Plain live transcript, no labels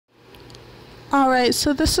Alright,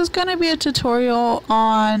 so this is going to be a tutorial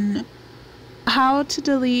on how to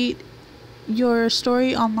delete your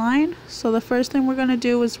story online. So the first thing we're going to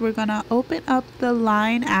do is we're going to open up the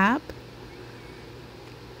Line app.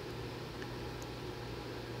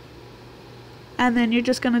 And then you're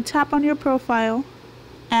just going to tap on your profile.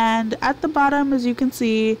 And at the bottom, as you can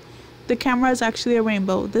see, the camera is actually a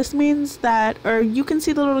rainbow. This means that, or you can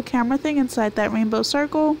see the little camera thing inside that rainbow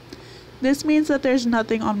circle. This means that there's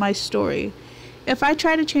nothing on my story. If I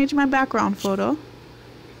try to change my background photo,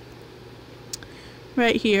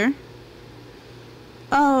 right here,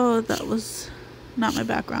 oh, that was not my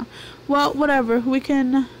background. Well, whatever, we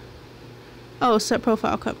can, oh, set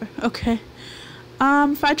profile cover, okay.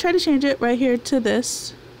 If I try to change it right here to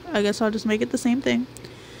this, I guess I'll just make it the same thing.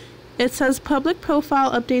 It says public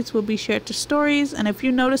profile updates will be shared to stories, and if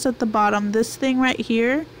you notice at the bottom, this thing right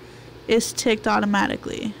here is ticked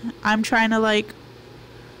automatically. I'm trying to like,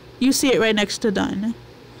 you see it right next to done,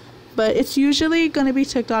 but it's usually going to be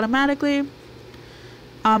ticked automatically.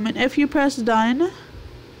 And if you press done,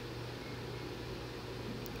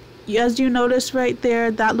 as you notice right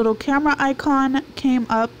there, that little camera icon came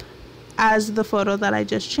up as the photo that I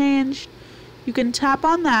just changed. You can tap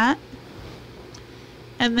on that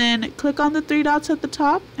and then click on the three dots at the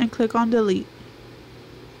top and click on delete.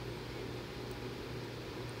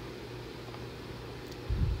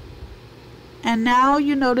 And now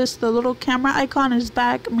you notice the little camera icon is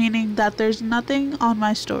back, meaning that there's nothing on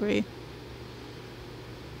my story.